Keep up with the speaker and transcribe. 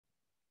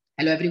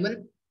Hello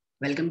everyone,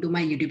 welcome to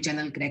my YouTube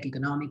channel Crack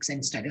Economics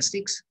and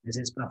Statistics. This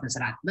is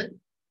Professor Atman.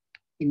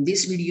 In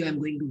this video, I'm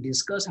going to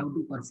discuss how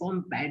to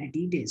perform paired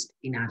t-test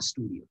in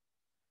RStudio.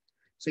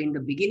 So in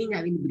the beginning,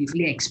 I will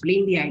briefly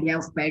explain the idea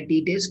of paired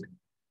t-test.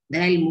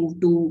 Then I'll move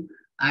to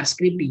our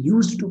script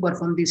used to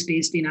perform this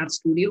test in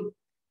RStudio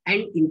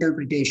and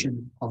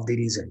interpretation of the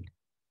result.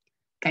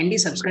 Kindly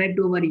subscribe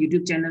to our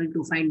YouTube channel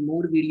to find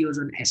more videos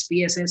on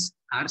SPSS,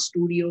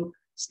 RStudio,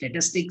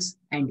 statistics,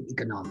 and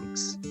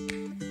economics.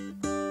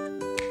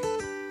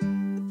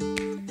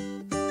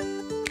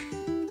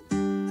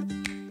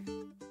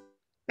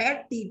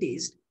 Paired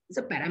t-test is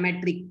a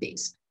parametric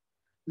test,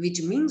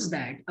 which means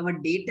that our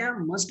data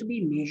must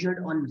be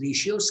measured on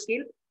ratio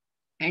scale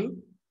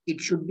and it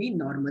should be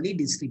normally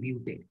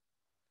distributed.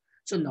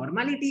 So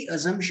normality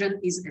assumption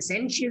is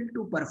essential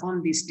to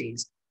perform this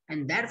test,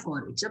 and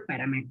therefore it's a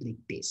parametric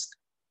test.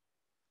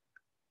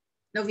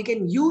 Now we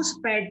can use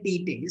paired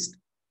t-test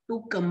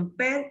to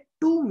compare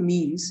two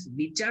means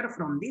which are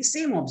from the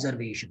same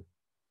observation.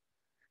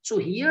 So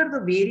here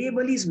the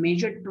variable is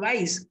measured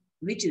twice,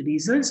 which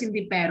results in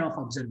the pair of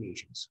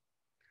observations.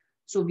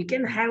 So we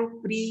can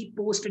have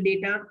pre-post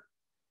data,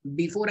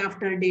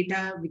 before-after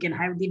data. We can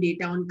have the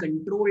data on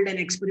controlled and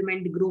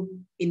experiment group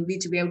in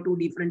which we have two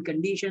different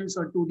conditions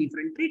or two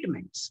different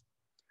treatments.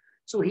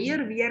 So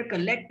here we are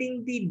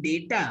collecting the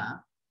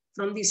data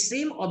from the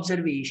same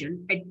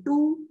observation at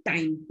two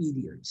time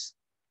periods.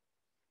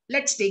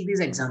 Let's take this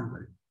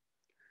example.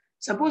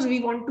 Suppose we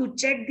want to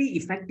check the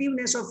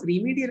effectiveness of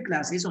remedial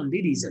classes on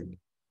the result.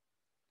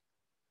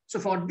 So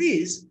for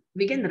this,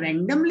 we can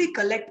randomly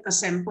collect a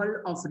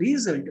sample of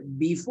result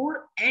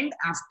before and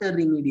after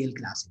remedial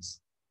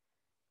classes.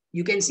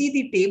 You can see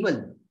the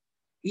table.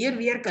 Here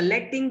we are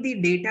collecting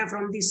the data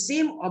from the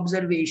same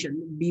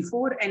observation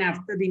before and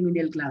after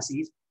remedial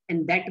classes,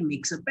 and that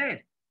makes a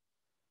pair.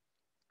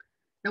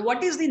 Now,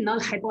 what is the null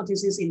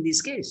hypothesis in this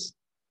case?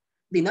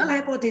 The null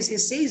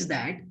hypothesis says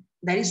that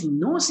there is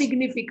no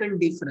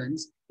significant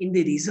difference in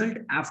the result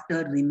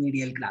after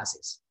remedial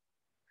classes,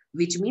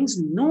 which means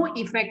no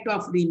effect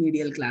of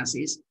remedial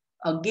classes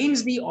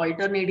against the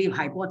alternative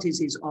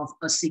hypothesis of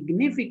a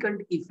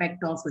significant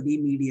effect of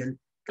remedial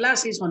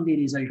classes on the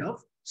result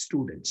of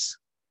students.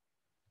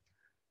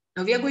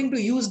 Now we are going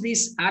to use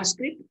this R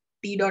script,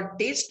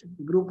 t.test,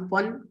 group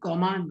 1,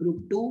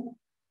 group 2,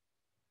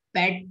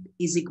 paired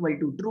is equal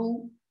to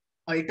true,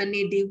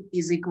 alternative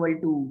is equal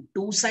to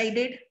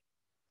two-sided,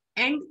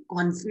 and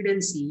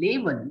confidence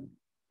level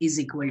is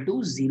equal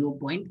to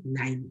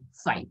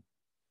 0.95.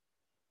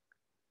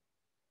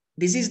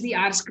 This is the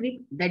R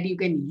script that you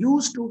can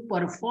use to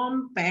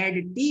perform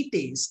paired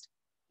t-test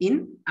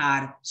in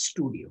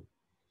RStudio.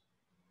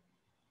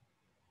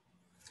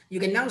 You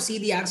can now see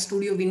the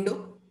RStudio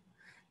window.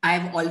 I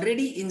have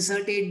already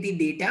inserted the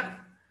data.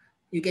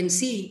 You can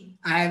see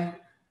I have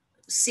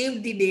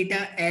saved the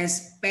data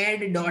as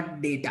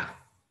paired.data.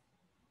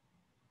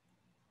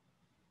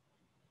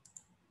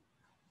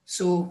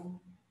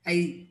 So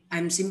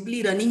I'm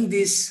simply running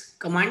this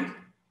command.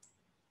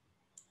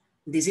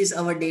 This is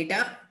our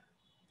data.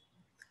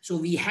 So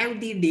we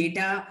have the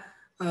data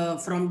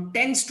from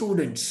 10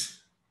 students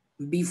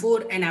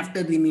before and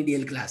after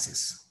remedial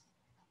classes.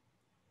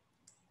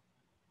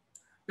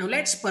 Now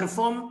let's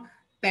perform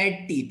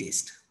paired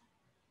t-test.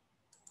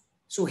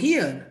 So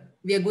here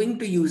we are going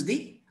to use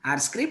the R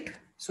script.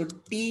 So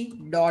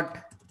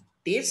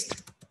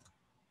t.test.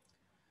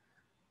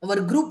 Our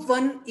group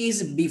 1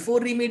 is before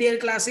remedial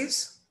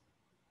classes.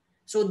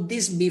 So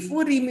this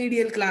before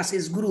remedial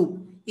classes group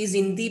is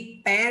in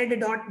the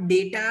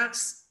paired.data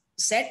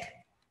set.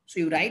 So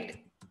you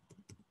write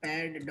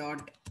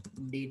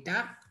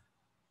paired.data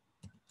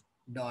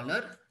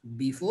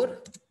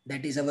 $before,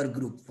 that is our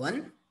group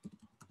 1,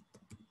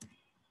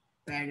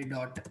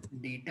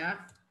 paired.data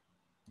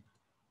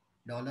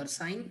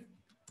 $sign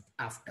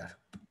after.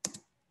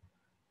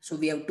 So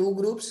we have two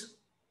groups,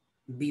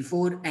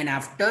 before and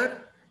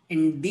after,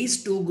 and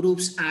these two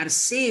groups are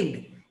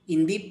saved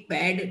in the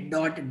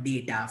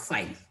paired.data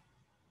file.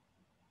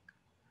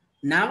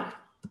 Now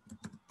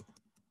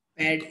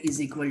paired is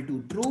equal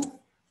to true.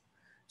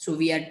 So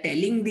we are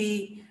telling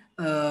the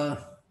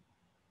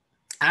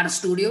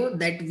RStudio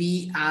that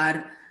we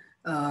are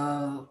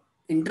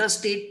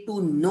interested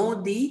to know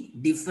the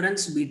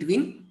difference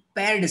between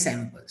paired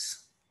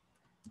samples.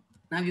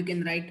 Now you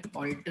can write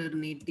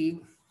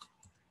alternative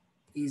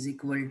is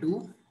equal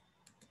to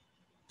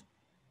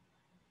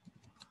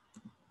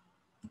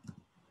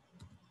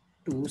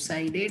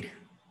two-sided,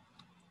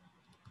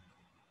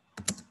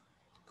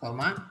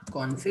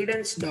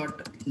 confidence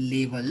dot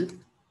level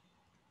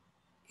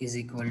is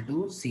equal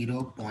to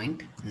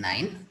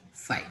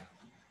 0.95.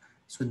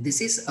 So this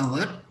is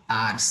our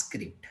R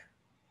script.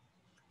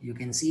 You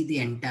can see the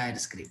entire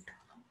script.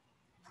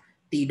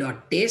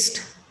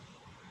 t.test,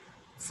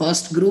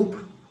 first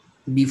group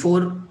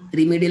before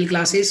remedial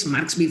classes,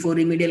 marks before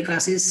remedial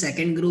classes,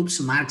 second groups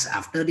marks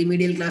after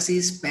remedial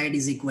classes, paired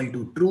is equal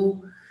to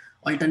true,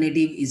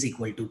 alternative is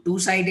equal to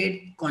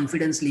two-sided,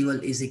 confidence level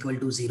is equal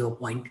to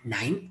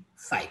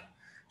 0.95.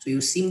 So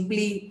you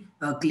simply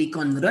click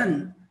on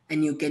run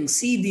and you can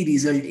see the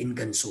result in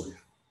console.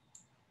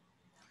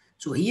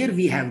 So here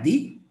we have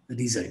the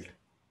result.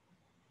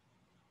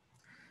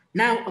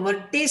 Now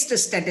our test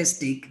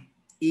statistic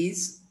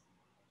is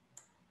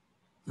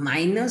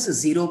minus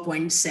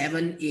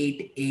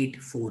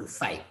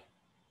 0.78845.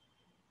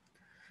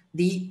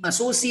 The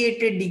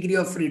associated degree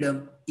of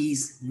freedom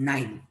is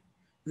 9.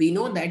 We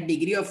know that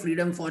degree of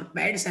freedom for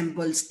paired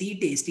samples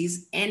t-test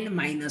is n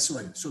minus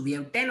 1. So we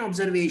have 10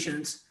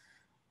 observations.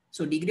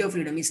 So degree of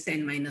freedom is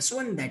 10 minus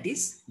 1, that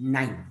is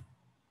 9.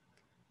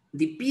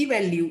 The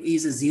p-value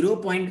is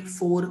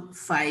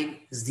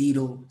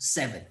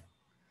 0.4507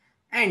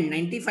 and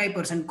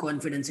 95%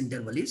 confidence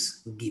interval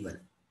is given.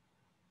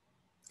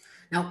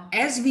 Now,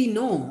 as we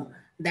know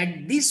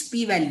that this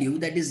p-value,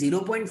 that is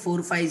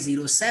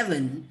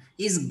 0.4507,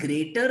 is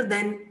greater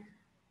than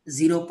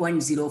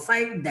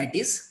 0.05, that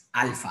is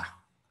alpha.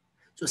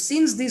 So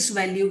since this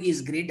value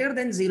is greater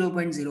than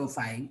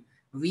 0.05,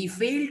 we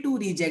fail to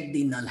reject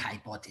the null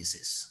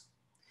hypothesis.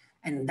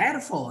 And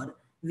therefore,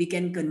 we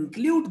can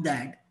conclude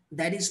that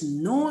there is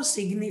no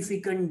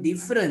significant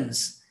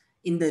difference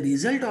in the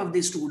result of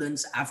the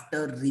students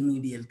after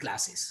remedial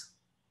classes.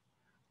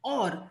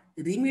 Or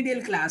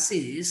remedial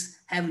classes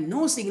have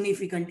no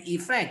significant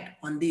effect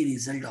on the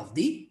result of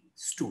the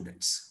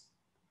students.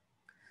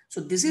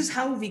 So this is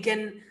how we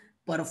can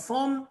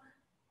perform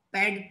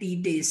paired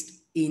t-test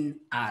in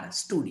our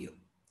studio.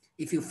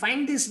 If you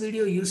find this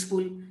video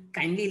useful,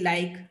 kindly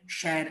like,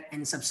 share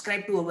and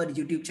subscribe to our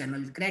YouTube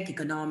channel Crack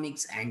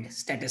Economics and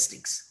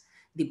Statistics.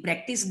 The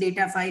practice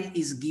data file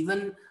is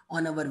given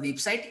on our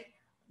website.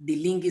 The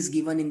link is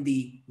given in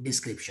the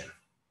description.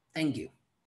 Thank you.